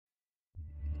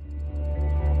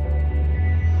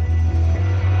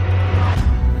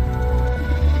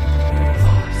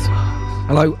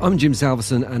Hello, I'm Jim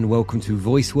Salverson and welcome to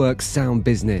VoiceWorks Sound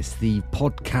Business, the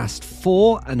podcast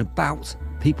for and about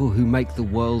people who make the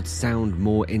world sound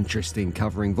more interesting,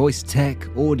 covering voice tech,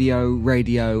 audio,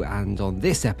 radio, and on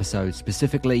this episode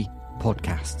specifically,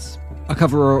 podcasts. I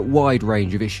cover a wide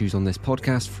range of issues on this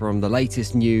podcast, from the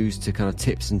latest news to kind of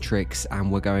tips and tricks,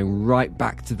 and we're going right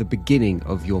back to the beginning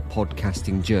of your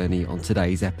podcasting journey on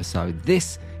today's episode.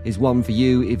 This is one for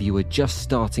you if you are just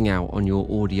starting out on your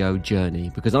audio journey,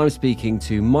 because I'm speaking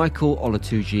to Michael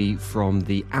Olatunji from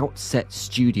the Outset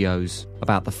Studios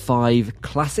about the 5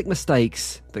 classic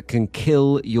mistakes that can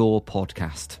kill your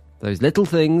podcast. Those little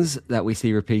things that we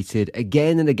see repeated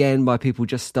again and again by people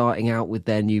just starting out with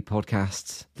their new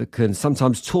podcasts that can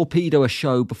sometimes torpedo a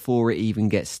show before it even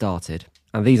gets started.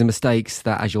 And these are mistakes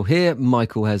that, as you'll hear,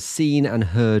 Michael has seen and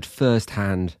heard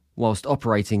firsthand whilst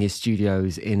operating his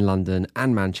studios in London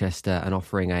and Manchester and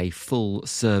offering a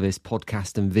full-service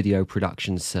podcast and video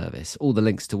production service. All the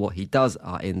links to what he does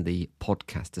are in the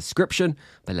podcast description,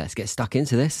 but let's get stuck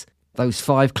into this. Those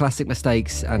 5 classic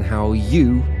mistakes and how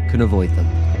you can avoid them.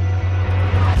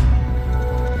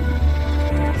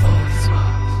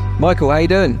 Michael, how you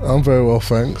doing? I'm very well,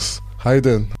 thanks. How you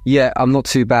doing? Yeah, I'm not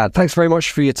too bad. Thanks very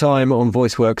much for your time on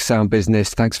VoiceWorks Sound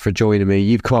Business. Thanks for joining me.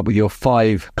 You've come up with your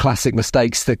 5 classic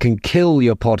mistakes that can kill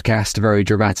your podcast very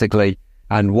dramatically,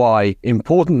 and why,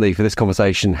 importantly for this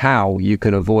conversation, how you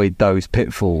can avoid those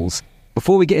pitfalls.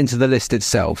 Before we get into the list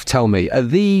itself, tell me, are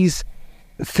these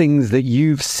things that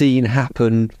you've seen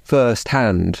happen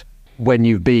firsthand when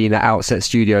you've been at Outset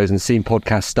Studios and seen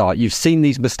podcasts start? You've seen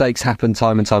these mistakes happen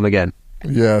time and time again?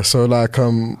 Yeah, so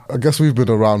I guess we've been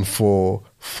around for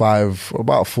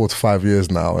about 4 to 5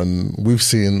 years now, and we've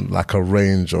seen like a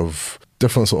range of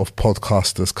different sort of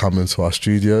podcasters come into our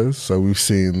studios. So we've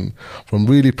seen from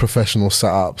really professional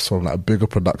setups from like bigger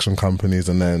production companies,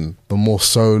 and then the more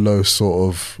solo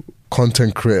sort of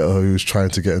content creator who's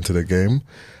trying to get into the game.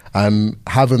 And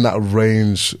having that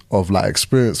range of like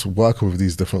experience working with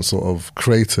these different sort of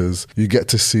creators, you get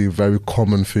to see very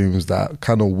common themes that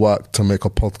kind of work to make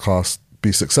a podcast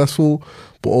be successful,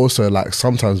 but also like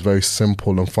sometimes very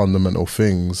simple and fundamental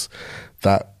things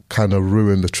that kind of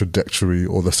ruin the trajectory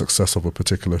or the success of a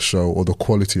particular show or the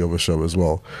quality of a show as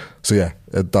well. So yeah,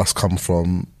 it does come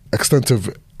from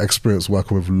extensive experience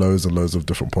working with loads and loads of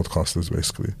different podcasters,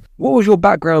 basically. What was your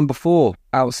background before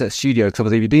Outset Studio? Because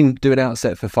obviously you've been doing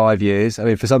Outset for 5 years. I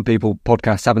mean, for some people,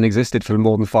 podcasts haven't existed for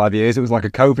more than 5 years. It was like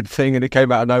a COVID thing and it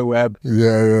came out of nowhere.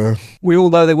 Yeah. We all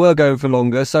know they were going for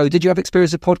longer. So did you have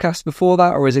experience of podcasts before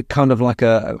that? Or is it kind of like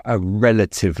a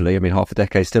relatively, I mean, half a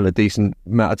decade is still a decent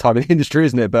amount of time in the industry,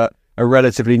 isn't it? But a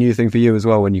relatively new thing for you as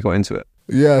well when you got into it?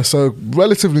 Yeah, so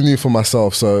relatively new for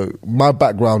myself. So my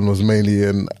background was mainly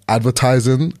in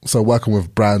advertising, so working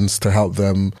with brands to help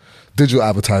them digital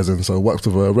advertising. So I worked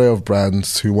with an array of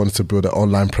brands who wanted to build an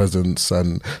online presence,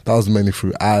 and that was mainly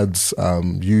through ads,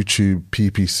 YouTube,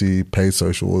 PPC, paid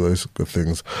social, all those good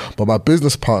things. But my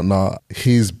business partner,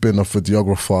 he's been a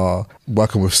videographer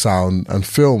working with sound and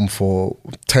film for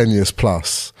 10 years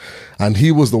plus. And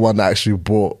he was the one that actually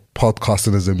brought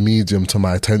podcasting as a medium to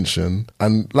my attention.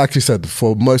 And like you said,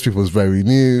 for most people it was very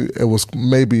new. It was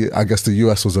maybe, I guess the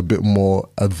US was a bit more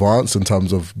advanced in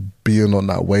terms of being on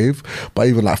that wave. But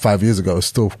even like 5 years ago, it was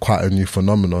still quite a new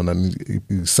phenomenon. And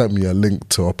he sent me a link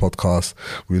to a podcast.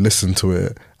 We listened to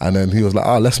it. And then he was like,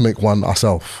 let's make one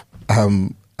ourselves.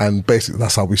 And basically,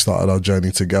 that's how we started our journey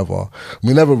together.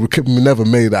 We never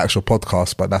made the actual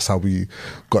podcast, but that's how we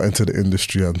got into the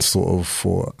industry and sort of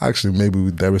thought, actually,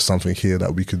 maybe there is something here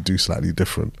that we could do slightly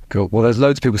different. Cool. Well, there's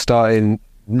loads of people starting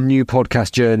new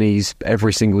podcast journeys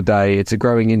every single day. It's a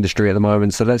growing industry at the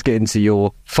moment. So let's get into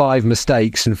your 5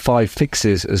 mistakes and 5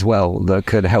 fixes as well that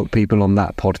could help people on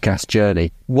that podcast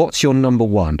journey. What's your number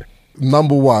 1?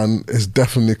 Number 1 is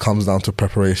definitely comes down to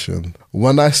preparation.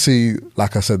 When I see,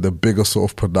 like I said, the bigger sort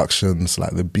of productions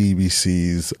like the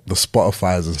BBCs, the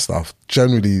Spotifys and stuff,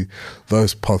 generally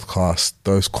those podcasts,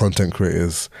 those content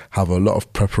creators have a lot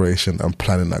of preparation and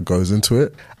planning that goes into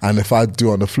it. And if I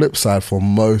do on the flip side, for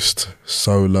most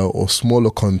solo or smaller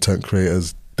content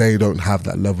creators, they don't have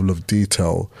that level of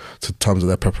detail in terms of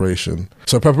their preparation.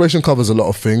 So preparation covers a lot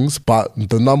of things, but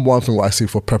the number 1 thing what I see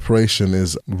for preparation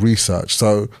is research.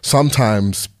 So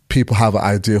sometimes people have an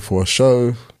idea for a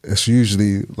show. It's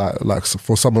usually like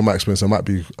for some of my experience, there might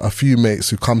be a few mates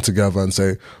who come together and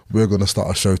say, we're going to start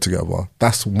a show together.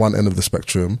 That's one end of the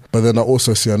spectrum. But then I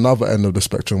also see another end of the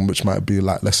spectrum, which might be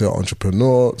like, let's say an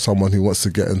entrepreneur, someone who wants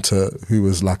to get into, who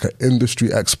is like an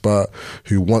industry expert,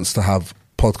 who wants to have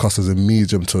podcast as a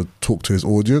medium to talk to his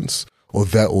audience. or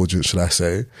their audience, should I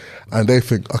say. And they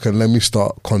think, okay, let me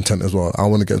start content as well. I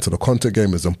want to get into the content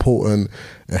game. It's important.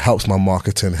 It helps my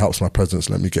marketing, helps my presence.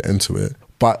 Let me get into it.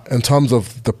 But in terms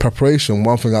of the preparation,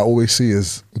 one thing I always see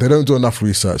is they don't do enough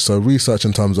research. So research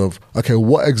in terms of, okay,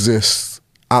 what exists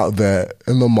out there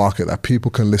in the market that people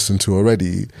can listen to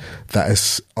already that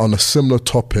is on a similar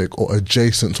topic or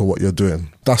adjacent to what you're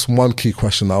doing? That's one key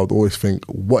question I would always think.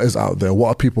 What is out there? What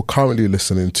are people currently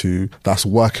listening to that's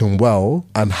working well?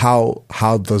 And how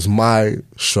does my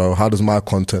show, how does my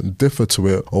content differ to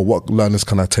it? Or what learnings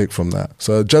can I take from that?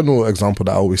 So a general example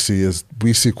that I always see is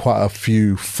we see quite a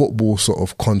few football sort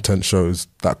of content shows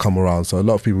that come around. So a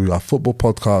lot of people who have football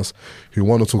podcasts who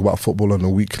want to talk about football on a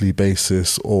weekly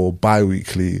basis or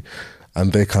bi-weekly,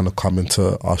 and they kind of come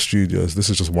into our studios.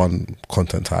 This is just one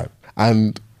content type.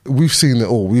 And we've seen it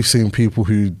all. We've seen people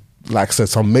who, like I said,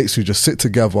 some mates who just sit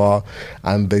together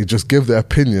and they just give their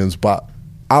opinions, but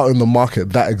out in the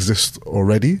market that exists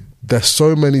already. There's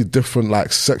so many different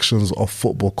like sections of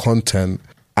football content,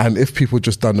 and if people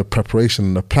just done the preparation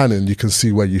and the planning, you can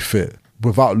see where you fit.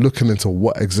 Without looking into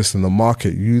what exists in the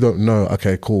market, you don't know,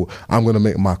 okay, cool, I'm going to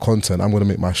make my content, I'm going to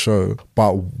make my show,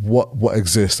 but what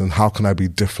exists and how can I be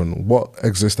different? What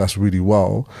exists that's really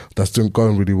well, that's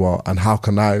going really well, and how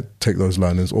can I take those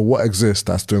learnings? Or what exists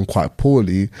that's doing quite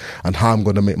poorly, and how I'm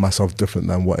going to make myself different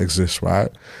than what exists, right?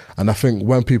 And I think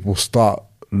when people start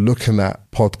looking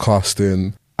at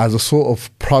podcasting as a sort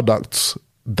of product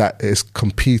that is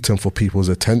competing for people's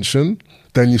attention,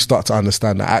 then you start to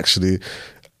understand that actually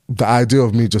the idea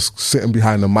of me just sitting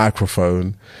behind a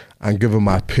microphone and giving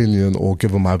my opinion or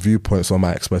giving my viewpoints or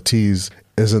my expertise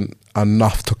isn't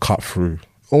enough to cut through.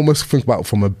 Almost think about it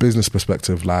from a business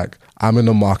perspective, like I'm in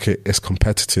a market, it's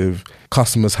competitive,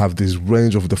 customers have this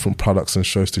range of different products and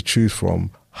shows to choose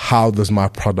from. How does my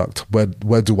product,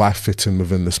 where do I fit in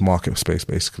within this market space,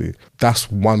 basically?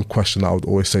 That's one question I would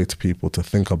always say to people to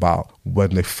think about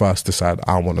when they first decide,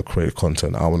 I want to create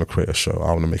content, I want to create a show,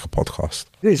 I want to make a podcast.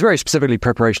 It's very specifically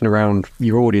preparation around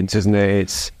your audience, isn't it?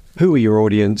 It's who are your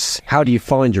audience, how do you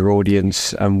find your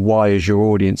audience, and why is your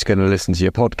audience going to listen to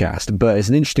your podcast? But it's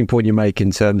an interesting point you make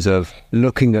in terms of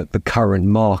looking at the current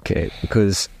market,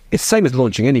 because it's the same as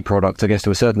launching any product, I guess,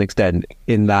 to a certain extent,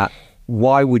 in that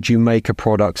why would you make a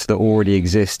product that already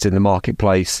exists in the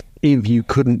marketplace if you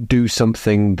couldn't do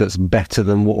something that's better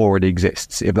than what already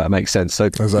exists, if that makes sense? So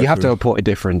exactly. You have to have a point of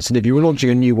difference. And if you were launching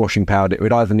a new washing powder, it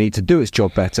would either need to do its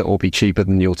job better or be cheaper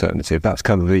than the alternative. That's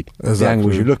kind of the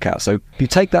angles you look at. So if you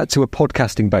take that to a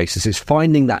podcasting basis, it's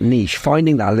finding that niche,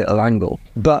 finding that little angle.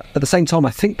 But at the same time,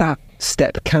 I think that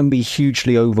step can be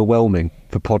hugely overwhelming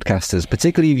for podcasters,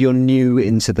 particularly if you're new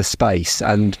into the space.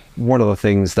 And one of the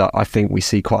things that I think we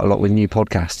see quite a lot with new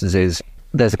podcasters is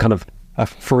there's a kind of a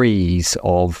freeze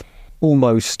of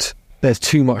almost there's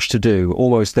too much to do,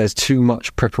 almost there's too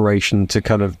much preparation to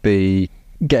kind of be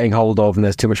getting hold of, and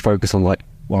there's too much focus on like,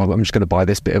 well, I'm just going to buy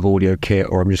this bit of audio kit,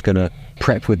 or I'm just going to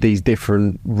prep with these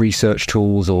different research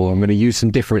tools, or I'm going to use some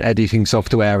different editing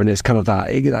software. And it's kind of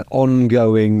that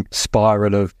ongoing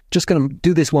spiral of just going to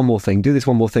do this one more thing, do this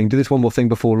one more thing, do this one more thing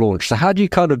before launch. So how do you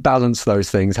kind of balance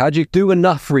those things? How do you do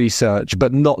enough research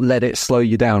but not let it slow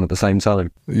you down at the same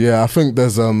time? Yeah, I think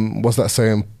there's, what's that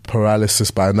saying? Paralysis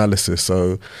by analysis.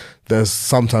 So there's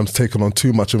sometimes taking on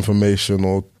too much information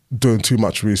or doing too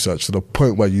much research to the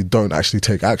point where you don't actually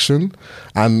take action.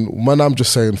 And when I'm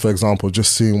just saying, for example,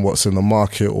 just seeing what's in the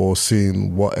market or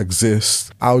seeing what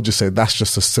exists, I would just say that's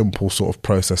just a simple sort of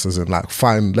process, as in like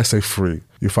find, let's say free.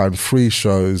 You find free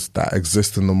shows that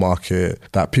exist in the market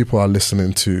that people are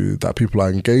listening to, that people are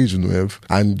engaging with,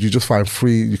 and you just find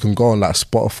free. You can go on like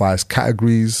Spotify's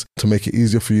categories to make it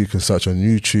easier for you. You can search on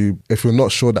YouTube. If you're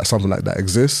not sure that something like that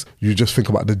exists, you just think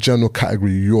about the general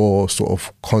category your sort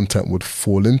of content would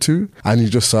fall into, and you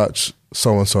just search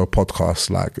so-and-so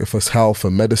podcast. Like if it's health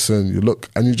and medicine, you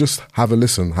look and you just have a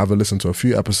listen to a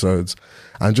few episodes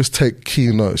and just take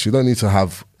key notes. You don't need to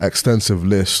have extensive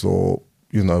lists or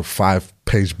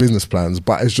 5-page business plans,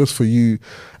 but it's just for you,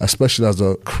 especially as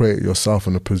a creator yourself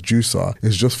and a producer,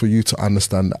 it's just for you to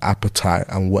understand the appetite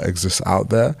and what exists out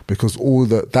there, because all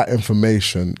that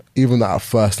information, even though at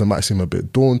first it might seem a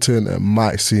bit daunting, it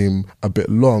might seem a bit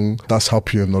long, that's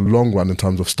help you in the long run in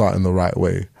terms of starting the right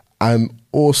way. And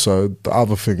also, the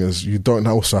other thing is you don't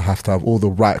also have to have all the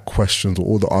right questions or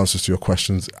all the answers to your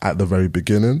questions at the very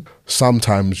beginning.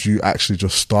 Sometimes you actually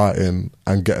just starting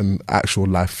and getting actual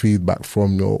live feedback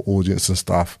from your audience and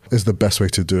stuff is the best way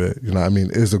to do it. You know what I mean?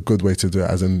 It is a good way to do it,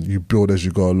 as in you build as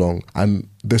you go along. And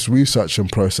this researching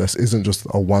process isn't just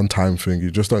a one-time thing.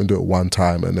 You just don't do it one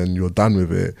time and then you're done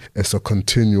with it. It's a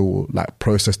continual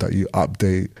process that you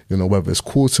update, you know, whether it's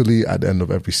quarterly, at the end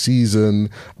of every season,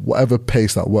 whatever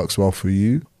pace that works well for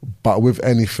you. But with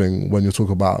anything, when you talk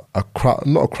about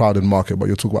not a crowded market, but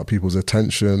you're talking about people's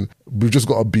attention, we've just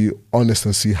got to be honest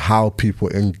and see how people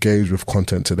engage with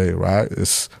content today, right?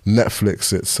 It's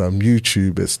Netflix, it's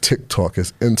YouTube, it's TikTok,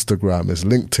 it's Instagram, it's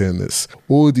LinkedIn, it's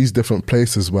all these different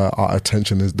places where our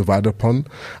attention is divided upon.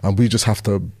 And we just have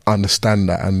to understand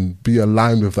that and be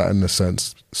aligned with that in a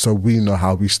sense. So we know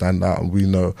how we stand out and we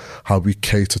know how we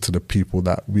cater to the people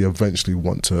that we eventually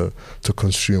want to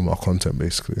consume our content,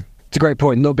 basically. It's a great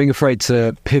point, not being afraid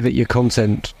to pivot your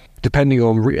content depending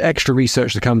on extra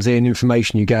research that comes in,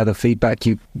 information you gather, feedback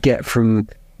you get from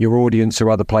your audience or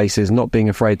other places, not being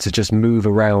afraid to just move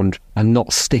around and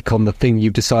not stick on the thing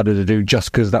you've decided to do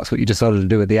just because that's what you decided to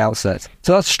do at the outset.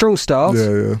 So that's a strong start.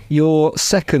 Yeah. Your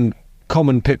second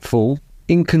common pitfall,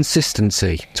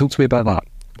 inconsistency. Talk to me about that.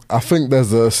 I think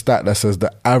there's a stat that says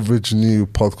the average new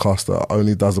podcaster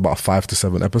only does about 5 to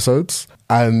 7 episodes.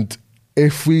 And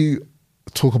if we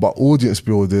talk about audience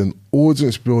building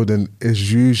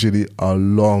is usually a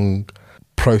long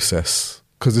process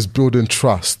because it's building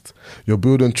trust. You're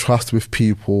building trust with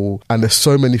people, and there's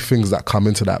so many things that come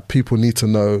into that. People need to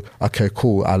know, okay,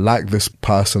 cool, I like this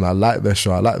person, I like their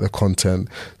show, I like their content.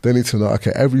 They need to know,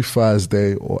 okay, every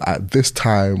Thursday or at this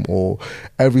time or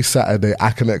every Saturday,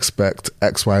 I can expect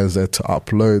X, Y, and Z to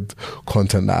upload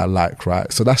content that I like,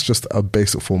 right? So that's just a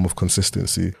basic form of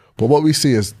consistency. But what we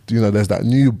see is, you know, there's that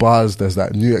new buzz, there's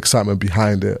that new excitement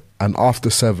behind it. And after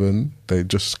 7, they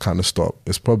just kind of stop.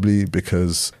 It's probably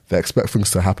because they expect things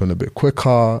to happen a bit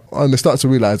quicker. And they start to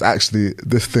realize, actually,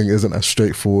 this thing isn't as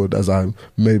straightforward as I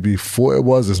maybe thought it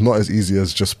was. It's not as easy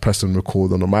as just pressing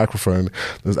record on a microphone.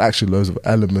 There's actually loads of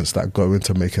elements that go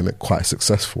into making it quite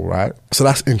successful, right? So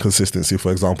that's inconsistency,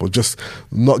 for example, just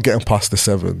not getting past the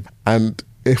 7. And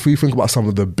if we think about some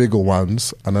of the bigger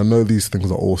ones, and I know these things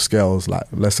are all scales, like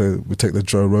let's say we take the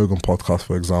Joe Rogan podcast,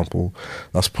 for example,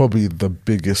 that's probably the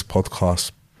biggest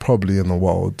podcast probably in the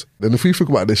world. And if we think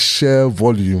about the sheer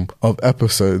volume of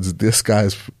episodes this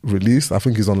guy's released, I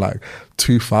think he's on like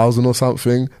 2,000 or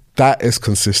something. That is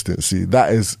consistency.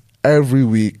 That is every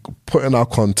week putting out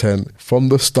content from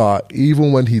the start,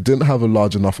 even when he didn't have a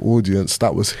large enough audience.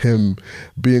 That was him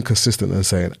being consistent and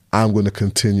saying, I'm going to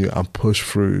continue and push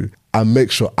through and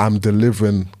make sure I'm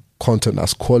delivering content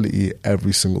that's quality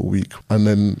every single week. And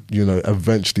then, you know,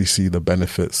 eventually see the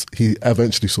benefits. He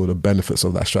eventually saw the benefits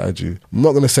of that strategy. I'm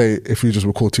not going to say if you just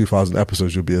record 2,000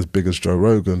 episodes, you'll be as big as Joe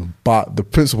Rogan. But the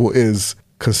principle is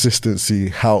consistency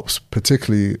helps,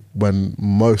 particularly when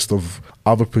most of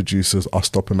other producers are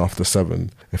stopping after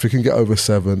 7. If you can get over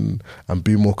 7 and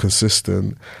be more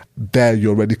consistent, there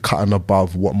you're already cutting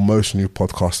above what most new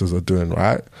podcasters are doing,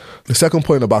 right? The second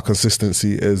point about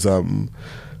consistency is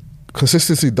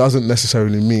consistency doesn't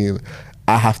necessarily mean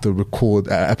I have to record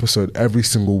an episode every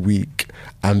single week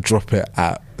and drop it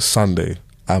at Sunday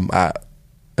at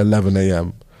 11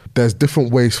 a.m. There's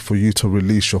different ways for you to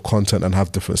release your content and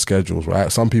have different schedules,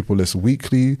 right? Some people it's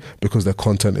weekly because their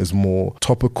content is more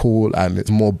topical and it's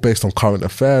more based on current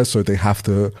affairs, so they have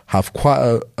to have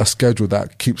quite a schedule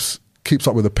that keeps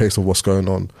up with the pace of what's going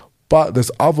on. But there's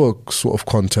other sort of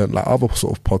content, like other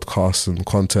sort of podcasts and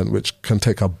content, which can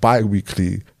take a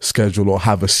bi-weekly schedule or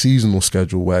have a seasonal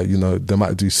schedule where, you know, they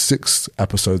might do 6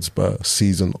 episodes per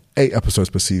season, 8 episodes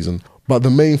per season. But the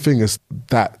main thing is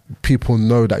that people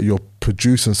know that you're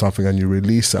producing something and you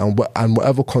release it, and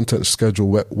whatever content schedule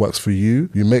works for you,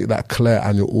 you make that clear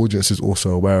and your audience is also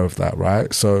aware of that,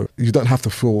 right? So you don't have to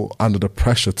feel under the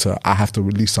pressure to, I have to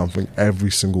release something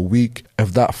every single week.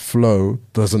 If that flow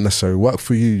doesn't necessarily work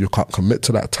for you, you can't commit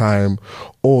to that time,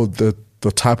 or the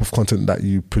type of content that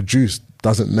you produce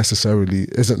isn't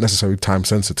necessarily time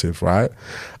sensitive, right?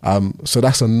 So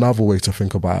that's another way to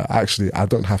think about it. Actually, I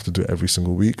don't have to do it every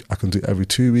single week. I can do it every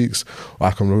 2 weeks, or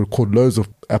I can record loads of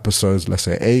episodes, let's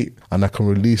say 8, and I can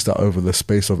release that over the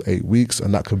space of 8 weeks,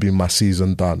 and that could be my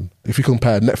season done. If you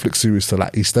compare a Netflix series to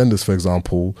like EastEnders, for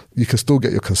example, you can still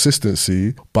get your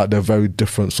consistency, but they're very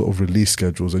different sort of release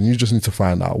schedules, and you just need to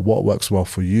find out what works well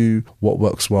for you, what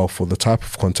works well for the type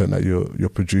of content that you're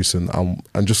producing,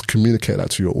 and just communicate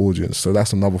that to your audience. So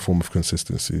that's another form of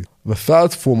consistency. The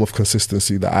third form of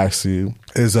consistency that I see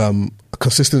is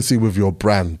consistency with your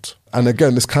brand. And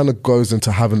again, this kind of goes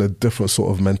into having a different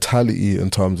sort of mentality in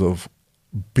terms of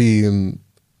being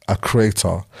a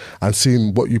creator and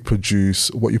seeing what you produce,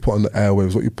 what you put on the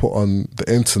airwaves, what you put on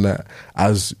the internet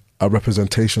as a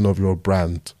representation of your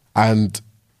brand. And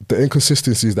the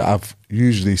inconsistencies that I've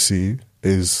usually see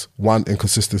is, one,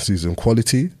 inconsistencies in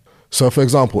quality. So for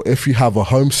example, if you have a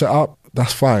home setup,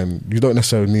 that's fine. You don't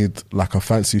necessarily need like a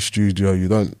fancy studio. You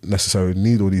don't necessarily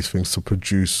need all these things to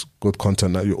produce good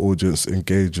content that your audience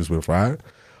engages with, right?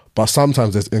 But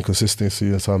sometimes there's inconsistency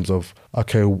in terms of,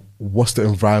 okay, what's the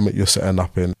environment you're setting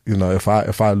up in? You know, if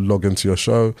I log into your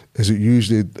show, is it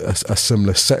usually a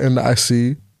similar setting that I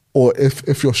see? Or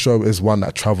if your show is one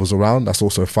that travels around, that's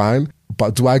also fine.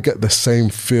 But do I get the same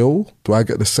feel? Do I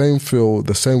get the same feel,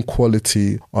 the same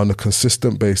quality on a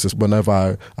consistent basis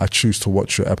whenever I choose to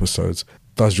watch your episodes?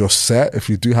 Does your set, if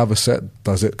you do have a set,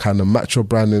 does it kind of match your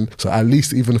branding? So at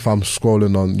least even if I'm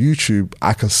scrolling on YouTube,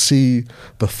 I can see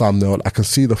the thumbnail, I can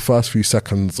see the first few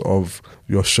seconds of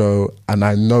your show, and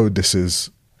I know this is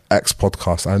X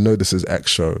podcast, I know this is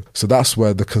X show. So that's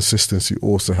where the consistency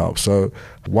also helps. So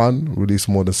 1, release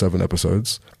more than 7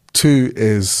 episodes. 2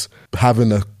 is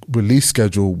having a release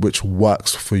schedule which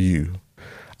works for you.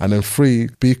 And then 3,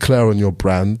 be clear on your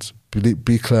brand,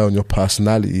 be clear on your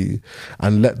personality,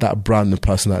 and let that brand and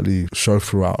personality show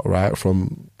throughout, right?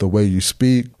 From the way you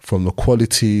speak, from the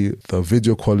quality, the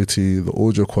video quality, the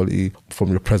audio quality, from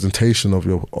your presentation of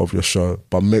your show,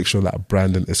 but make sure that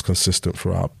branding is consistent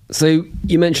throughout. So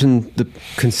you mentioned the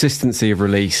consistency of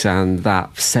release and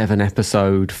that 7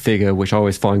 episode figure, which I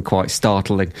always find quite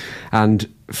startling.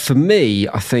 And for me,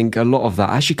 I think a lot of that,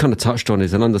 as you kind of touched on,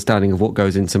 is an understanding of what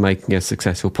goes into making a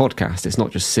successful podcast. It's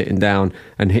not just sitting down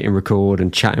and hitting record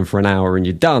and chatting for an hour and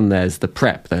you're done. There's the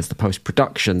prep, there's the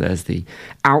post-production, there's the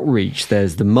outreach,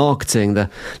 there's the marketing, the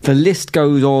list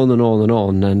goes on and on and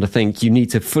on. And I think you need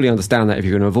to fully understand that if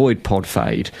you're going to avoid pod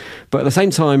fade. But at the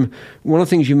same time, one of the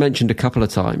things you mentioned a couple of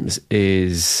times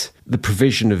is the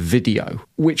provision of video,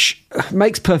 which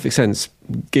makes perfect sense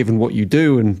given what you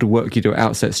do and the work you do at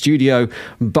Outset Studio.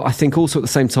 But I think also at the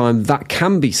same time, that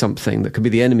can be something that can be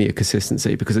the enemy of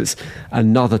consistency, because it's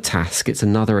another task, it's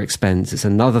another expense, it's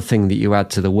another thing that you add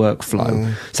to the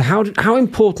workflow. So how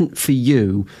important for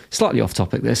you, slightly off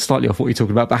topic this, slightly off what you're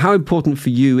talking about, but how important for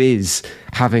you is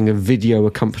having a video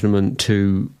accompaniment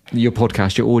to your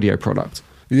podcast, your audio product?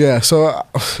 Yeah, so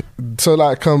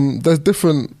like there's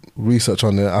different research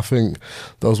on it. I think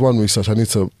there was one research, I need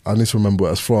to remember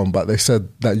where it's from, but they said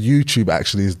that YouTube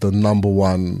actually is the number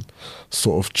one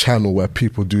sort of channel where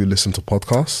people do listen to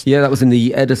podcasts. Yeah, that was in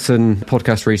the Edison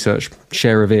podcast research,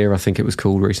 Share of Ear, I think it was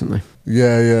called recently.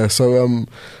 Yeah. So and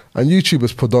YouTube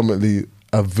is predominantly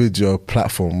a video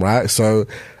platform, right? So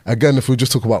again, if we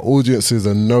just talk about audiences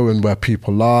and knowing where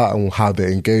people are and how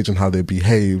they engage and how they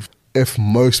behave, if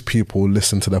most people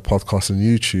listen to their podcast on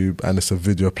YouTube and it's a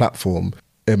video platform,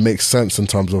 it makes sense in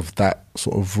terms of that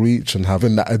sort of reach and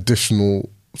having that additional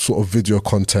sort of video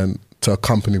content to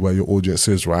accompany where your audience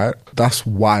is, right? That's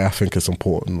why I think it's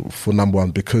important, for number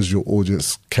 1, because your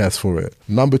audience cares for it.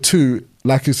 Number 2,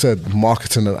 like you said,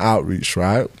 marketing and outreach,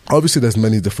 right? Obviously there's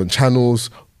many different channels,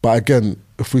 but again,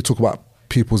 if we talk about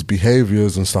people's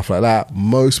behaviors and stuff like that,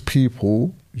 most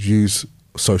people use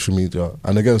social media.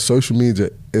 And again, social media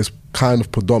is kind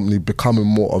of predominantly becoming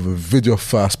more of a video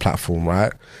first platform,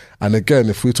 right? And again,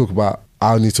 if we talk about,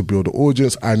 I need to build an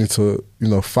audience, I need to,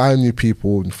 find new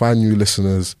people, find new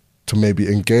listeners to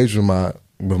maybe engage with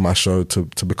my show,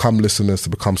 to become listeners, to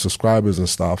become subscribers and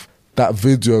stuff, that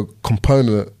video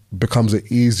component becomes an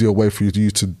easier way for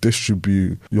you to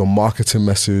distribute your marketing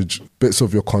message, bits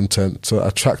of your content to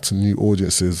attract new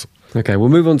audiences. Okay, we'll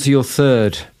move on to your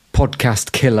third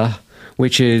podcast killer,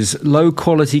 which is low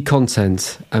quality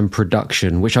content and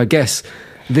production, which I guess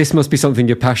this must be something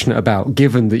you're passionate about,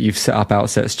 given that you've set up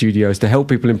Outset Studios to help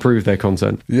people improve their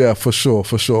content. Yeah, for sure.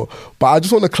 But I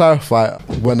just want to clarify,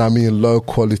 when I mean low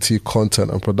quality content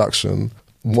and production,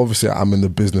 obviously I'm in the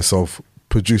business of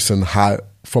producing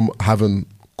having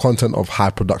content of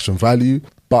high production value,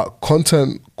 but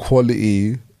content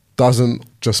quality doesn't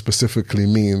just specifically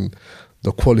mean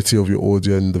the quality of your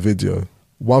audio and the video.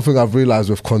 One thing I've realized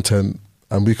with content,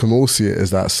 and we can all see it, is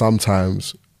that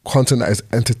sometimes content that is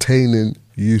entertaining,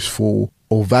 useful,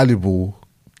 or valuable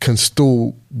can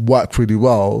still work really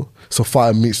well so far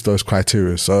it meets those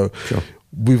criteria. So sure.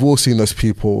 We've all seen those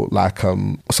people, like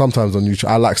sometimes on YouTube,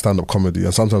 I like stand-up comedy,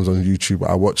 and sometimes on YouTube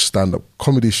I watch stand-up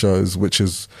comedy shows, which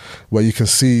is where you can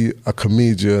see a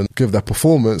comedian give their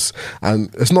performance,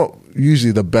 and it's not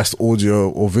usually the best audio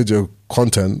or video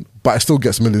content, but it still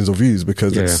gets millions of views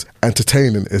because it's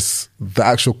entertaining. It's the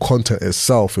actual content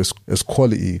itself is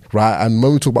quality, right? And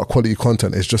when we talk about quality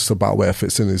content, it's just about where it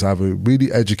fits in. It's either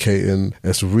really educating,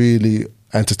 it's really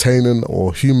entertaining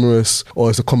or humorous, or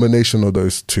it's a combination of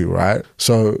those two, right?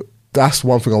 So that's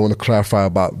one thing I want to clarify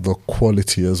about the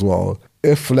quality as well.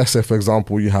 If, let's say, for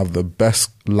example, you have the best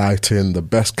lighting, the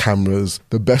best cameras,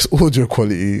 the best audio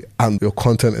quality, and your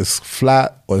content is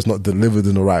flat or it's not delivered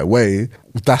in the right way,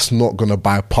 that's not going to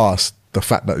bypass the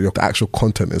fact that your actual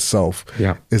content itself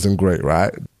isn't great,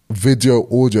 right? Video,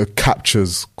 audio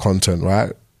captures content,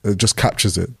 right? It just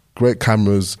captures it. Great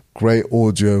cameras, great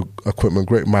audio equipment,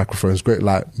 great microphones, great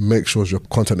light. Make sure your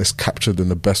content is captured in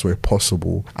the best way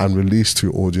possible and released to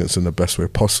your audience in the best way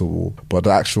possible. But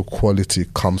the actual quality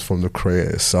comes from the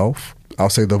creator itself. I'll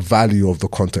say the value of the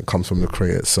content comes from the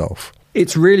creator itself.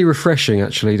 It's really refreshing,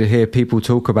 actually, to hear people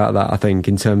talk about that, I think,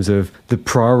 in terms of the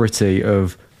priority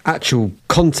of actual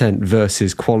content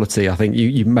versus quality. I think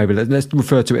you maybe let's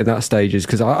refer to it in that stages,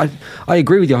 because I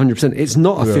agree with you 100%. It's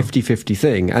not a 50-50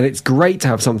 thing, and it's great to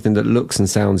have something that looks and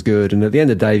sounds good, and at the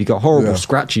end of the day, if you've got horrible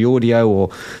scratchy audio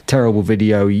or terrible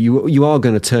video, you are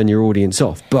going to turn your audience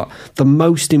off. But the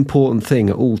most important thing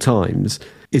at all times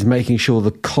is making sure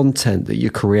the content that you're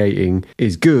creating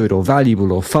is good or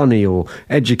valuable or funny or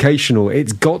educational.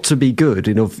 It's got to be good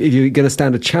if you're going to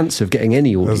stand a chance of getting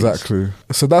any audience. Exactly.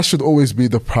 So that should always be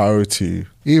the priority,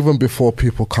 even before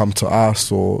people come to us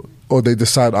or they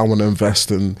decide, I want to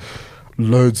invest in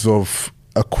loads of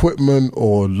equipment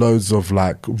or loads of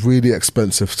like really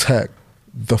expensive tech.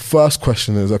 The first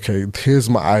question is, okay, here's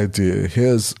my idea,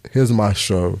 here's my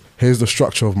show, here's the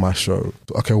structure of my show.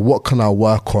 Okay, what can I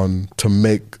work on to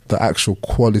make the actual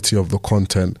quality of the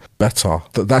content better?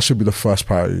 That should be the first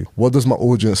priority. What does my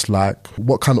audience like?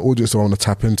 What kind of audience do I want to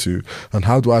tap into? And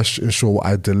how do I ensure what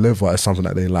I deliver is something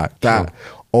that they like? That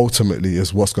ultimately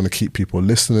is what's going to keep people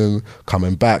listening,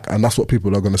 coming back, and that's what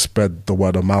people are going to spread the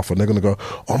word of mouth, and they're going to go,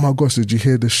 oh my gosh, did you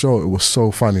hear this show? It was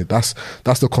so funny. That's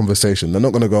the conversation. They're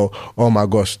not going to go, oh my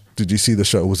gosh, did you see the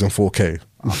show? It was in 4K.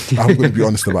 I'm going to be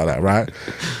honest about that, right?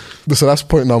 So that's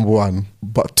point number one.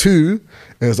 But two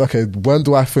is, okay, when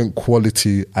do I think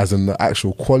quality, as in the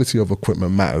actual quality of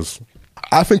equipment, matters?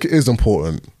 I think it is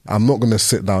important. I'm not going to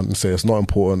sit down and say it's not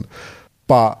important,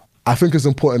 but I think it's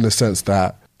important in the sense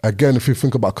that, again, if we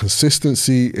think about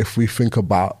consistency, if we think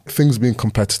about things being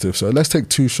competitive. So let's take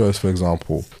two shows, for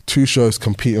example. Two shows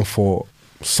competing for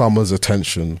summer's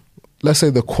attention. Let's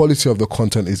say the quality of the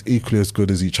content is equally as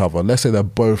good as each other. Let's say they're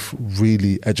both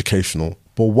really educational.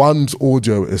 But one's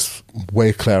audio is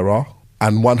way clearer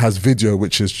and one has video,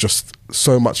 which is just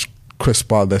so much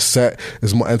crisper. Their set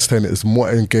is more entertaining, it's more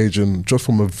engaging just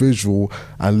from a visual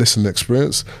and listening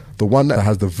experience. The one that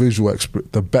has the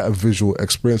better visual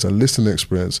experience and listening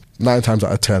experience, 9 times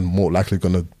out of 10 more likely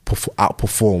going to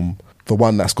outperform the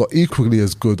one that's got equally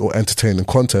as good or entertaining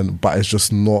content, but it's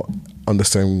just not on the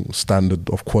same standard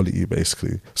of quality,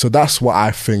 basically. So that's what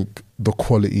I think the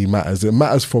quality matters. It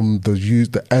matters from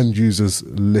the end user's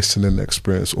listening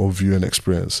experience or viewing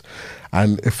experience.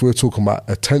 And if we're talking about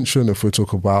attention, if we're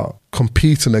talking about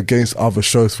competing against other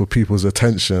shows for people's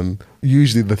attention,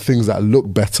 usually the things that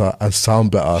look better and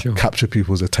sound better capture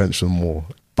people's attention more.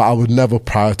 But I would never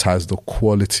prioritize the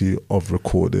quality of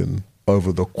recording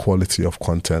over the quality of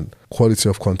content. Quality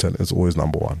of content is always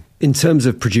number one. In terms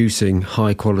of producing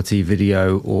high quality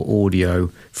video or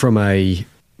audio from a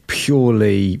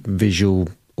purely visual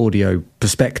audio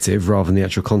perspective rather than the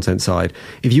actual content side,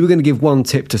 if you were going to give one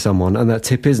tip to someone, and that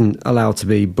tip isn't allowed to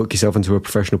be book yourself into a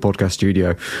professional podcast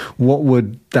studio, what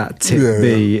would that tip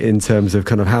be in terms of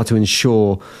kind of how to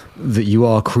ensure that you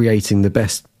are creating the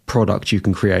best product you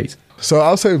can create? So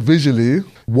I'll say visually,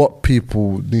 what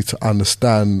people need to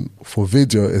understand for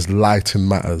video is lighting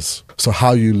matters. So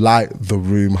how you light the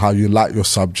room, how you light your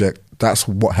subject, that's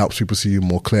what helps people see you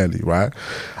more clearly, right?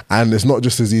 And it's not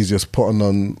just as easy as putting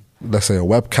on, let's say, a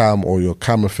webcam or your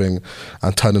camera thing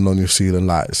and turning on your ceiling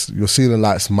lights. Your ceiling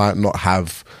lights might not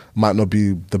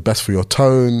be the best for your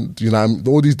tone,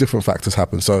 all these different factors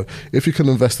happen. So if you can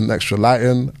invest in extra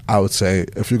lighting, I would say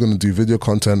if you're going to do video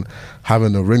content,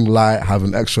 having a ring light,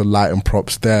 having extra light and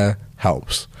props there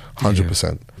helps, 100%.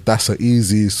 Yeah. That's an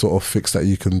easy sort of fix that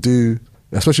you can do,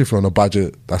 especially if you're on a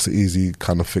budget. That's an easy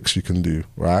kind of fix you can do,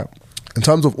 right? In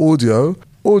terms of audio,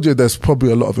 there's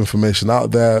probably a lot of information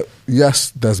out there.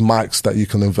 Yes, there's mics that you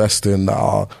can invest in that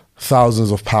are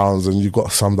thousands of pounds, and you've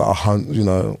got some that are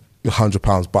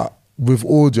 £100. But with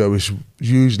audio, it's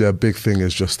usually a big thing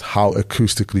is just how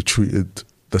acoustically treated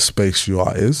the space you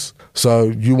are is. So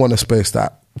you want a space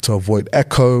that to avoid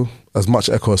echo, as much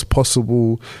echo as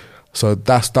possible. So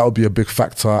that would be a big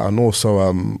factor. And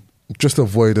also just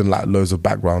avoiding like loads of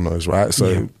background noise, right?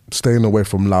 So staying away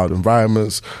from loud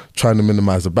environments, trying to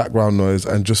minimize the background noise,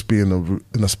 and just being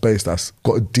in a space that's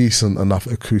got a decent enough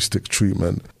acoustic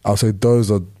treatment. I'll say those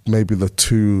are maybe the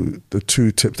two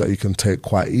tips that you can take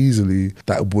quite easily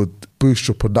that would boost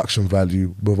your production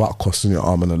value without costing your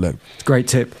arm and a leg. Great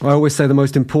tip. I always say the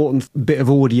most important bit of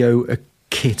audio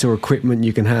kit or equipment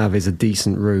you can have is a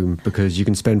decent room, because you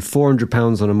can spend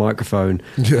 £400 on a microphone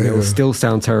and it will still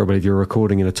sound terrible if you're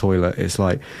recording in a toilet. It's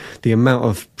like the amount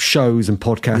of shows and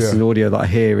podcasts and audio that I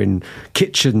hear in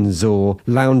kitchens or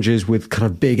lounges with kind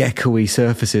of big echoey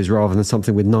surfaces rather than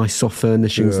something with nice soft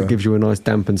furnishings that gives you a nice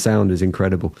dampened sound is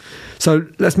incredible. So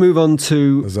let's move on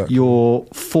to your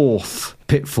fourth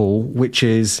pitfall, which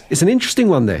is, it's an interesting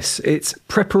one, this. It's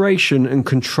preparation and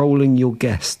controlling your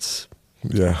guests.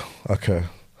 Yeah, okay.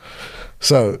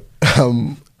 So,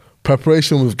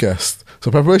 preparation with guests.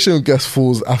 So preparation with guests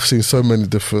falls, I've seen so many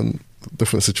different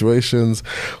situations,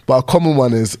 but a common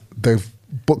one is they've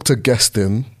booked a guest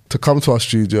in to come to our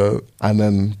studio and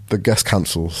then the guest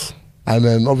cancels. And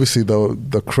then obviously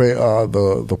the creator,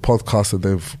 the podcaster,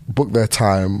 they've booked their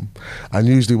time, and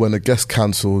usually when a guest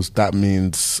cancels, that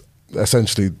means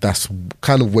essentially that's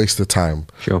kind of wasted time.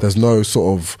 Sure. There's no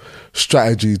sort of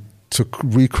strategy to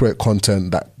recreate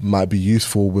content that might be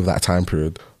useful with that time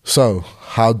period. So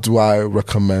how do I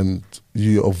recommend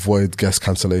you avoid guest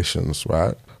cancellations,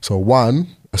 right? So one,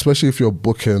 especially if you're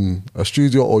booking a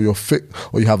studio or you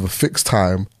have a fixed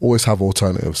time, always have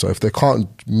alternatives. So if they can't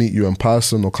meet you in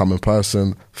person or come in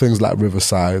person, things like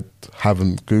Riverside,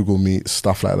 having Google Meet,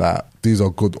 stuff like that, these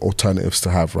are good alternatives to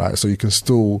have, right? So you can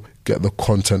still get the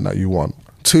content that you want.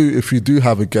 Two, if you do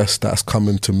have a guest that's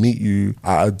coming to meet you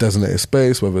at a designated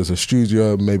space, whether it's a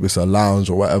studio, maybe it's a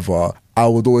lounge or whatever, I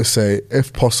would always say,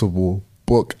 if possible,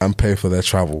 book and pay for their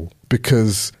travel,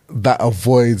 because that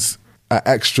avoids an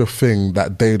extra thing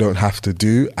that they don't have to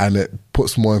do, and it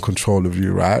puts more in control of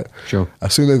you, right? Sure.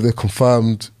 As soon as they're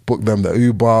confirmed, book them the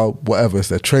Uber, whatever, it's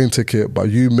their train ticket,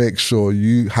 but you make sure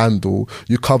you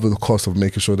cover the cost of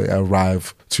making sure they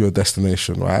arrive to your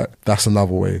destination, right? That's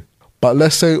another way. But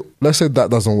let's say that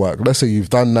doesn't work. Let's say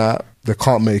you've done that, they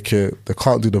can't make it, they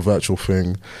can't do the virtual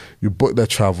thing, you book their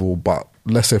travel, but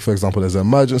let's say, for example, there's an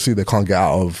emergency they can't get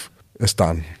out of, it's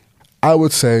done. I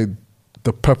would say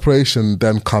the preparation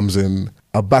then comes in.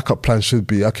 A backup plan should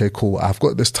be, okay, cool, I've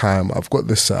got this time, I've got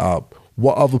this set up.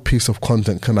 What other piece of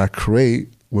content can I create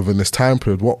within this time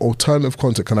period? What alternative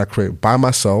content can I create by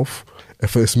myself?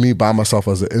 If it's me by myself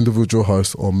as an individual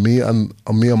host, or me and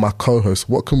my co-host,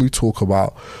 what can we talk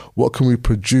about? What can we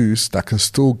produce that can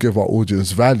still give our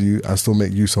audience value and still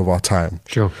make use of our time?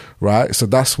 Sure. Right? So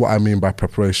that's what I mean by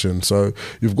preparation. So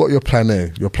you've got your plan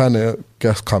A. Your plan A,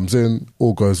 guest comes in,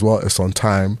 all goes well, it's on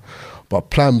time. But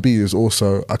plan B is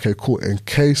also, okay, cool, in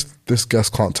case this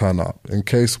guest can't turn up, in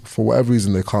case for whatever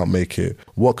reason they can't make it,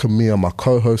 what can me and my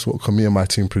co-host, what can me and my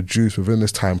team produce within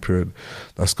this time period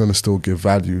that's going to still give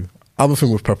value? Other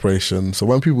thing with preparation, so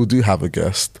when people do have a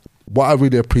guest, what I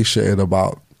really appreciated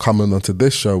about coming onto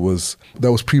this show was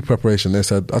there was pre-preparation. They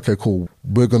said, okay, cool,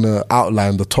 we're going to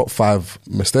outline the top 5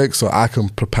 mistakes so I can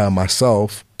prepare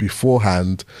myself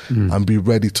beforehand and be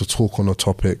ready to talk on a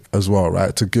topic as well,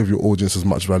 right? To give your audience as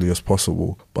much value as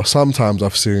possible. But sometimes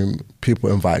I've seen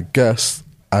people invite guests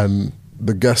and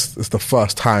the guest is the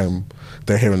first time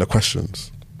they're hearing the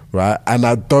questions, right? And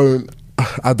I don't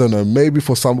know, maybe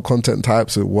for some content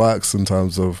types it works in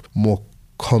terms of more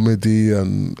comedy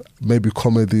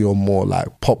or more like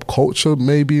pop culture,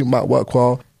 maybe it might work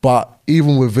well. But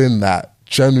even within that,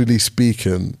 generally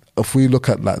speaking, if we look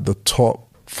at like the top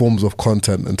forms of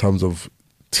content in terms of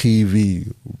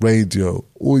TV, radio,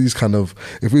 all these kind of,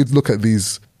 if we look at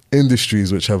these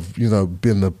industries which have,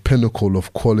 been the pinnacle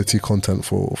of quality content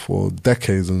for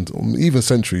decades and even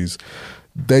centuries,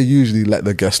 they usually let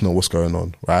the guest know what's going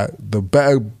on, right? The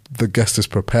better the guest is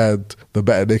prepared, the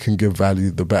better they can give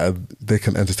value, the better they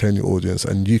can entertain your audience,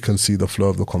 and you can see the flow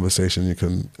of the conversation, you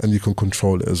can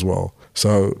control it as well.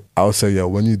 So I would say,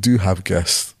 when you do have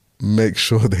guests, make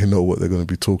sure they know what they're going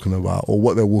to be talking about or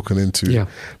what they're walking into,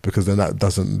 because then that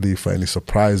doesn't leave for any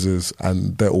surprises,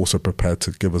 and they're also prepared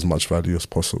to give as much value as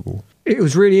possible. It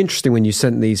was really interesting when you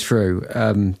sent these through,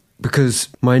 because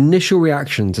my initial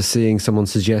reaction to seeing someone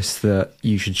suggest that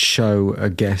you should show a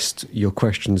guest your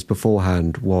questions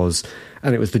beforehand was,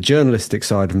 and it was the journalistic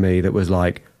side of me that was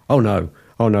like, oh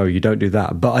no, you don't do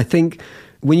that. But I think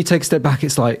when you take a step back,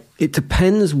 it's like, it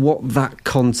depends what that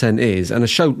content is. And a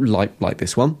show like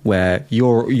this one, where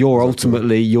you're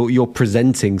ultimately, you're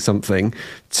presenting something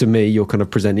to me, you're kind of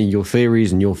presenting your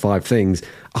theories and your 5 things,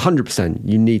 100%,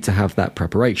 you need to have that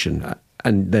preparation.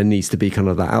 and there needs to be kind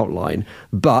of that outline.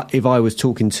 But if I was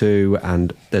talking to,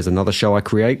 and there's another show I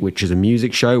create, which is a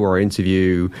music show where I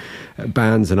interview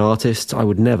bands and artists, I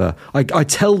would never, I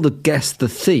tell the guest the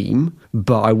theme,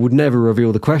 but I would never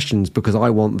reveal the questions because I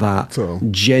want that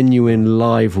genuine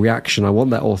live reaction. I want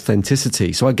that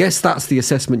authenticity. So I guess that's the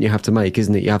assessment you have to make,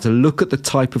 isn't it? You have to look at the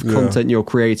type of content you're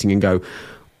creating and go,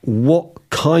 what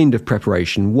kind of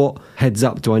preparation, what heads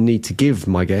up do I need to give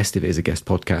my guest, if it is a guest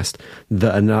podcast,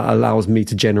 that allows me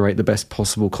to generate the best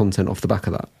possible content off the back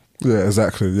of that? Yeah,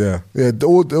 exactly. Yeah. It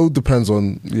all depends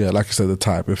on, like I said, the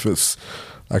type. If it's,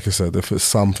 like I said, if it's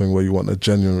something where you want a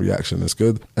genuine reaction, it's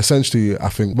good. Essentially, I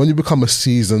think when you become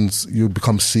seasoned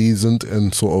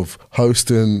in sort of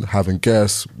hosting, having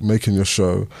guests, making your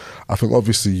show, I think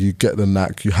obviously you get the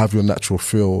knack, you have your natural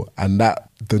feel, and that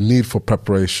the need for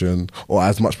preparation or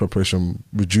as much preparation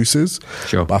reduces.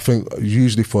 Sure. But I think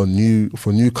usually for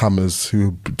newcomers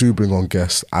who do bring on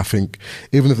guests, I think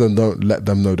even if they don't let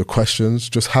them know the questions,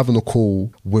 just having a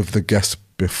call with the guests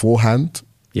beforehand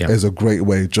is a great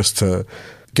way just to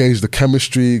gauge the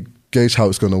chemistry, gauge how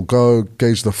it's going to go,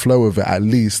 gauge the flow of it at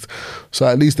least. So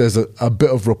at least there's a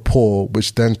bit of rapport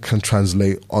which then can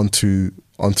translate onto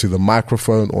the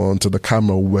microphone or onto the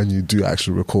camera when you do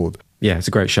actually record. Yeah, it's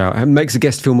a great shout. It makes the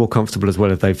guest feel more comfortable as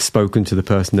well if they've spoken to the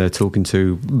person they're talking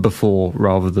to before,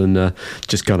 rather than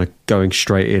just kind of going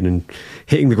straight in and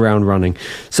hitting the ground running.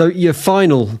 So your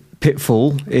final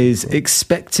pitfall is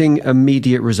expecting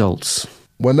immediate results.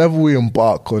 Whenever we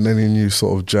embark on any new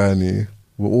sort of journey,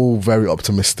 we're all very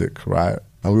optimistic, right?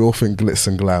 And we all think glitz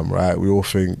and glam, right? We all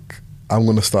think, I'm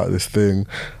going to start this thing.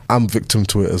 I'm victim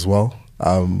to it as well.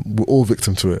 We're all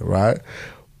victim to it, right?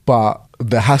 But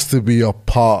there has to be a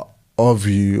part of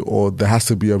you, or there has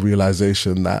to be a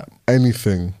realization that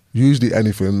usually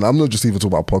anything, and I'm not just even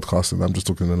talking about podcasting, I'm just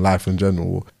talking in life in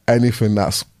general, anything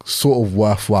that's sort of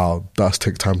worthwhile does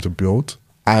take time to build.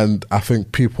 And I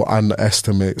think people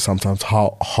underestimate sometimes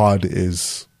how hard it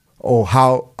is, or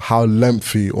how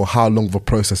lengthy or how long of a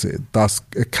process it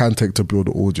can take to build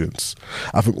an audience.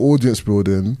 I think audience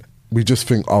building, we just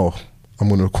think, I'm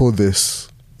going to record this,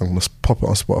 I'm going to pop it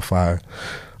on Spotify,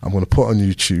 I'm going to put it on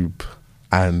YouTube,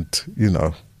 and,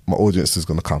 my audience is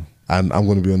going to come. And I'm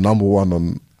going to be a number one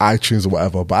on iTunes or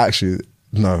whatever. But actually,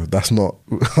 no, that's not.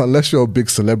 Unless you're a big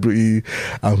celebrity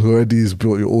who already has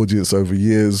built your audience over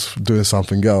years doing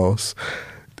something else,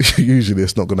 usually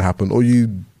it's not going to happen. Or you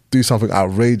do something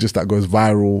outrageous that goes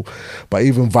viral. But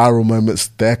even viral moments,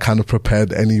 they're kind of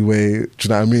prepared anyway. Do you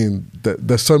know what I mean?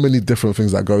 There's so many different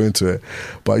things that go into it.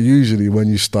 But usually when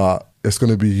you start, it's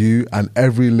going to be you, and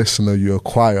every listener you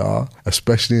acquire,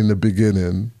 especially in the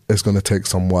beginning, it's going to take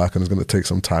some work and it's going to take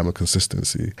some time and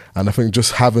consistency. And I think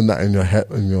just having that in your head,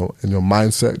 in your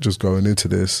mindset, just going into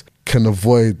this, can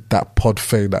avoid that pod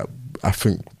fade that I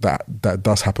think that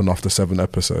does happen after 7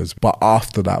 episodes. But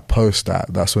after that, post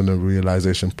that's when the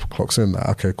realization clocks in that,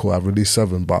 okay, cool, I've released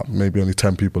 7, but maybe only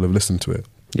 10 people have listened to it.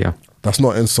 Yeah. That's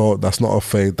not insult, that's not a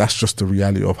fade, that's just the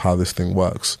reality of how this thing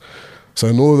works. So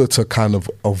in order to kind of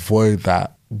avoid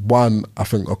that, one, I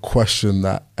think a question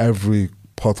that every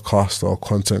podcaster or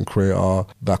content creator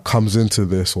that comes into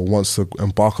this or wants to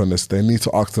embark on this, they need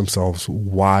to ask themselves,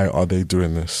 why are they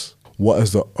doing this? What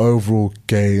is the overall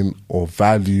gain or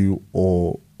value,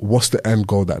 or what's the end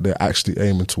goal that they're actually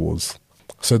aiming towards?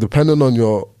 So depending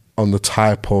on the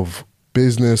type of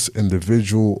business,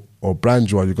 individual or brand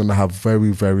you are, you're going to have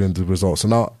very varying results.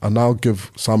 And I'll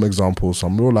give some examples,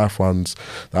 some real life ones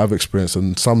that I've experienced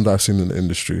and some that I've seen in the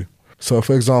industry. So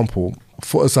for example,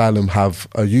 Foot Asylum have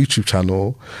a YouTube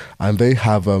channel, and they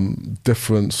have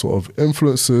different sort of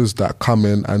influencers that come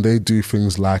in and they do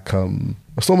things like,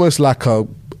 it's almost like a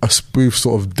spoof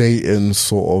sort of dating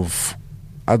sort of,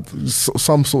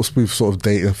 some sort of spoof sort of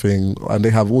dating thing, and they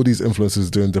have all these influencers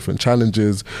doing different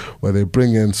challenges where they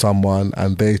bring in someone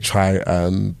and they try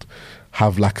and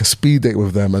have like a speed date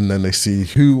with them, and then they see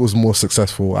who was more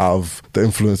successful out of the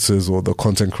influencers or the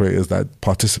content creators that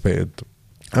participated.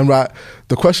 And right,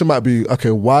 the question might be,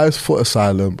 okay, why is Foot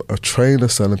Asylum, a trainer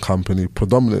selling company,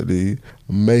 predominantly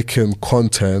making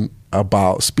content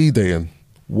about speed dating?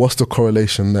 What's the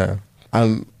correlation there?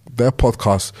 And their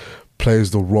podcast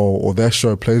plays the role, or their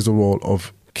show plays the role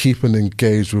of keeping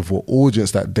engaged with an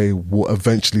audience that they will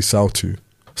eventually sell to.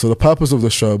 So the purpose of the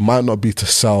show might not be to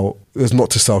sell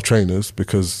trainers,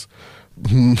 because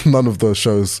none of those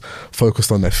shows focused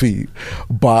on their feet,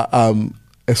 but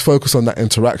it's focused on that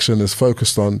interaction. It's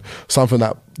focused on something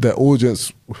that their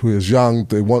audience, who is young,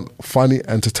 they want funny,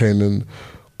 entertaining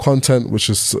content which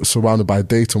is surrounded by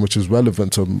data and which is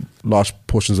relevant to large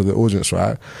portions of the audience,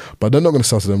 right? But they're not going to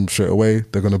sell to them straight away.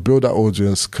 They're going to build that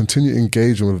audience, continue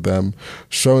engaging with them,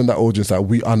 showing that audience that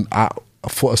we at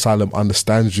Foot Asylum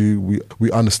understand you,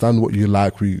 we understand what you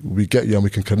like, we get you and we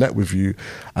can connect with you,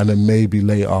 and then maybe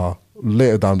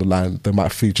later down the line, they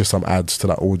might feature some ads to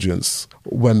that audience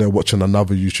when they're watching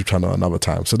another YouTube channel another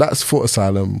time. So that's Foot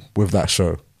Asylum with that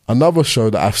show. Another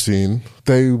show that I've seen,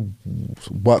 they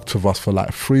worked with us for like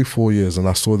 3-4 years and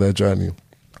I saw their journey.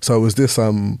 So it was this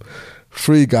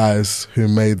 3 guys who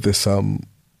made this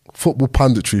football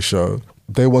punditry show.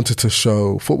 They wanted to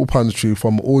show football punditry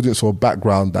from an audience or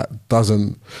background that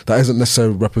isn't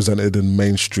necessarily represented in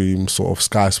mainstream sort of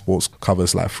Sky Sports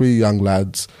covers, like 3 young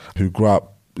lads who grew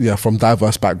up from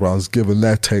diverse backgrounds, giving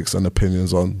their takes and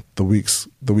opinions on the week's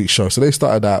show. So they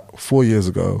started that 4 years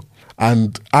ago.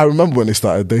 And I remember when they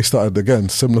started again,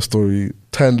 similar story,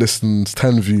 10 listens,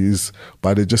 10 views,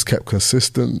 but they just kept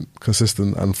consistent.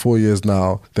 And 4 years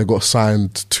now, they got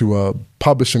signed to a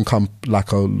publishing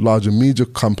like a larger media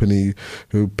company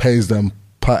who pays them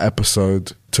per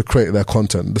episode to create their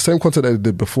content. The same content that they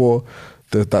did before,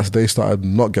 that they started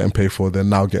not getting paid for, they're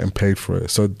now getting paid for it.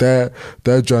 So their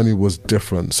journey was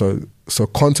different. So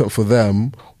content for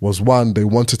them was, one, they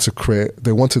wanted a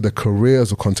career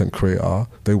as a content creator.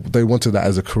 They wanted that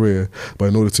as a career, but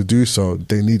in order to do so,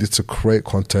 they needed to create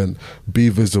content, be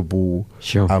visible,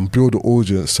 and build an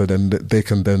audience, so then they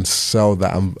can then sell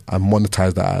that and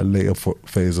monetize that at a later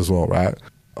phase as well, right?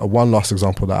 One last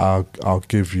example that I'll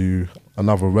give you,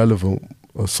 another relevant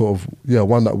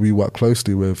one that we work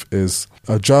closely with, is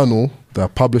a journal, they're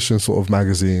publishing sort of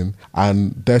magazine,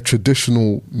 and their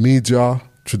traditional media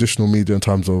in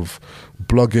terms of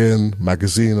blogging,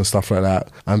 magazine and stuff like that,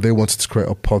 and they wanted to create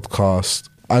a podcast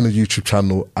and a YouTube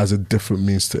channel as a different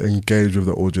means to engage with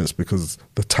the audience because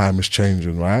the time is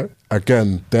changing, right?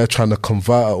 Again, they're trying to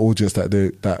convert an audience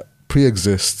that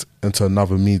pre-exists into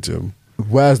another medium.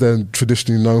 Whereas they're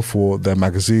traditionally known for their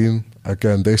magazine,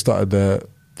 again, they started their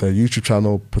YouTube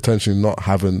channel potentially not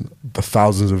having the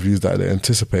thousands of views that they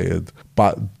anticipated,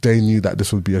 but they knew that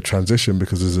this would be a transition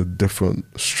because there's a different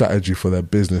strategy for their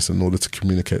business in order to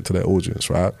communicate to their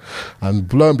audience, right?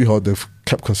 And lo and behold, they've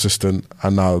kept consistent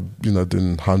and now,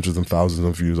 doing hundreds and thousands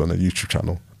of views on their YouTube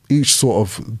channel. Each sort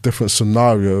of different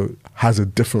scenario has a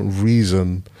different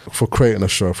reason for creating a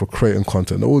show, for creating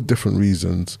content. They're all different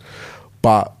reasons,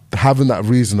 but having that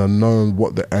reason and knowing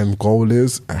what the end goal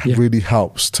is really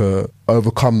helps to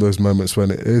overcome those moments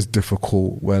when it is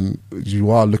difficult, when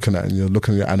you are looking at it and you're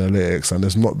looking at your analytics and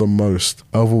it's not the most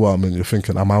overwhelming. You're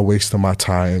thinking, am I wasting my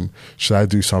time? Should I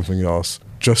do something else?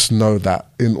 Just know that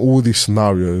in all these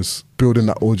scenarios, building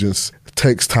that audience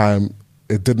takes time.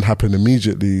 It didn't happen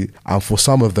immediately. And for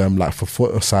some of them, like for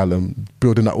Foot Asylum,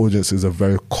 building that audience is a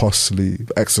very costly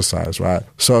exercise, right?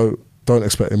 So don't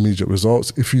expect immediate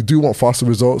results. If you do want faster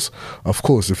results, of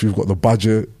course, if you've got the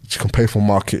budget, you can pay for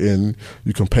marketing,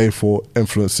 you can pay for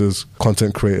influencers,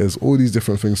 content creators, all these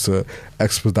different things to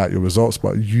expedite your results.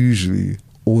 But usually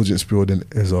audience building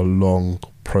is a long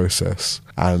process.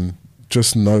 And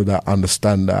just know that,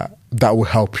 understand that will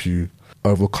help you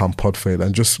overcome pod failure,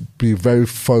 and just be very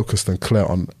focused and clear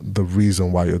on the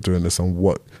reason why you're doing this and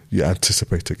what you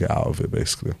anticipate to get out of it,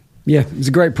 basically. Yeah, it's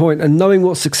a great point. And knowing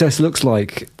what success looks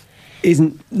like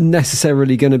isn't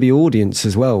necessarily going to be audience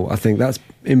as well. I think that's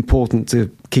important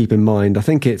to keep in mind. I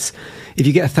think it's, if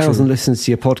you get 1,000 listens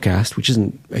to your podcast, which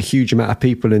isn't a huge amount of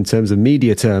people in terms of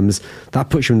media terms, that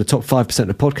puts you in the top 5%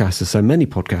 of podcasters. So many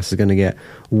podcasts are going to get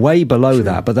way below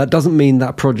that, but that doesn't mean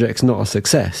that project's not a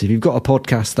success. If you've got a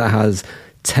podcast that has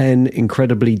 10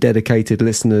 incredibly dedicated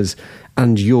listeners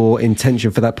and your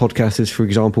intention for that podcast is, for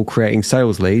example, creating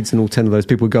sales leads, and all 10 of those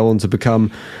people go on to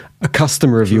become a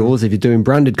customer of yours, if you're doing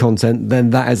branded content, then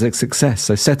that is a success.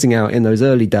 So setting out in those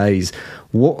early days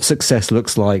what success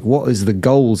looks like, what is the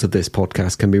goals of this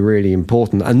podcast, can be really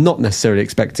important, and not necessarily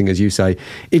expecting, as you say,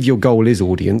 if your goal is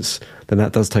audience, then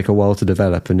that does take a while to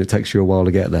develop and it takes you a while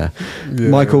to get there.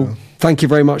 Michael, thank you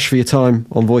very much for your time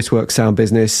on VoiceWorks Sound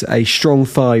Business. A strong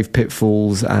 5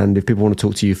 pitfalls, and if people want to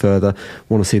talk to you further,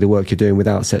 want to see the work you're doing with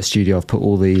Outset Studio, I've put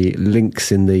all the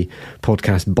links in the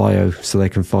podcast bio so they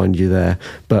can find you there.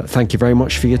 But thank you very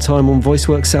much for your time on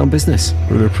VoiceWorks Sound Business.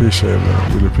 Really appreciate it,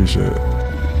 man. Really appreciate it.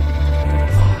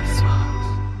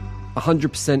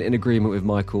 100% in agreement with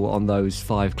Michael on those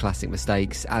 5 classic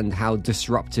mistakes and how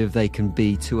disruptive they can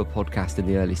be to a podcast in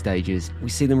the early stages. We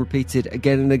see them repeated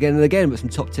again and again and again, but some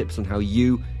top tips on how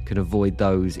you can avoid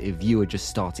those if you are just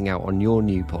starting out on your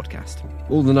new podcast.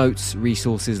 All the notes,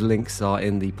 resources, links are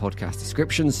in the podcast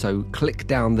description, so click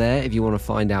down there if you want to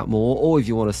find out more, or if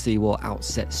you want to see what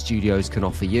Outset Studios can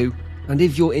offer you. And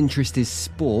if your interest is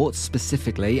sports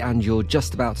specifically and you're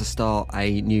just about to start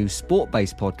a new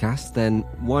sport-based podcast, then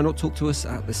why not talk to us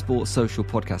at the Sports Social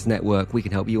Podcast Network? We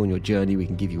can help you on your journey, we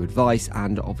can give you advice,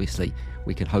 and obviously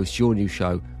we can host your new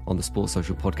show on the Sports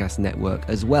Social Podcast Network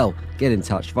as well. Get in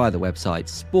touch via the website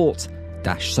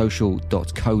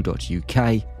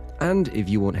sport-social.co.uk. And if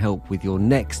you want help with your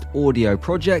next audio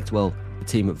project, well, the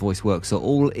team at VoiceWorks are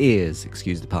all ears,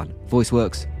 excuse the pun,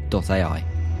 voiceworks.ai.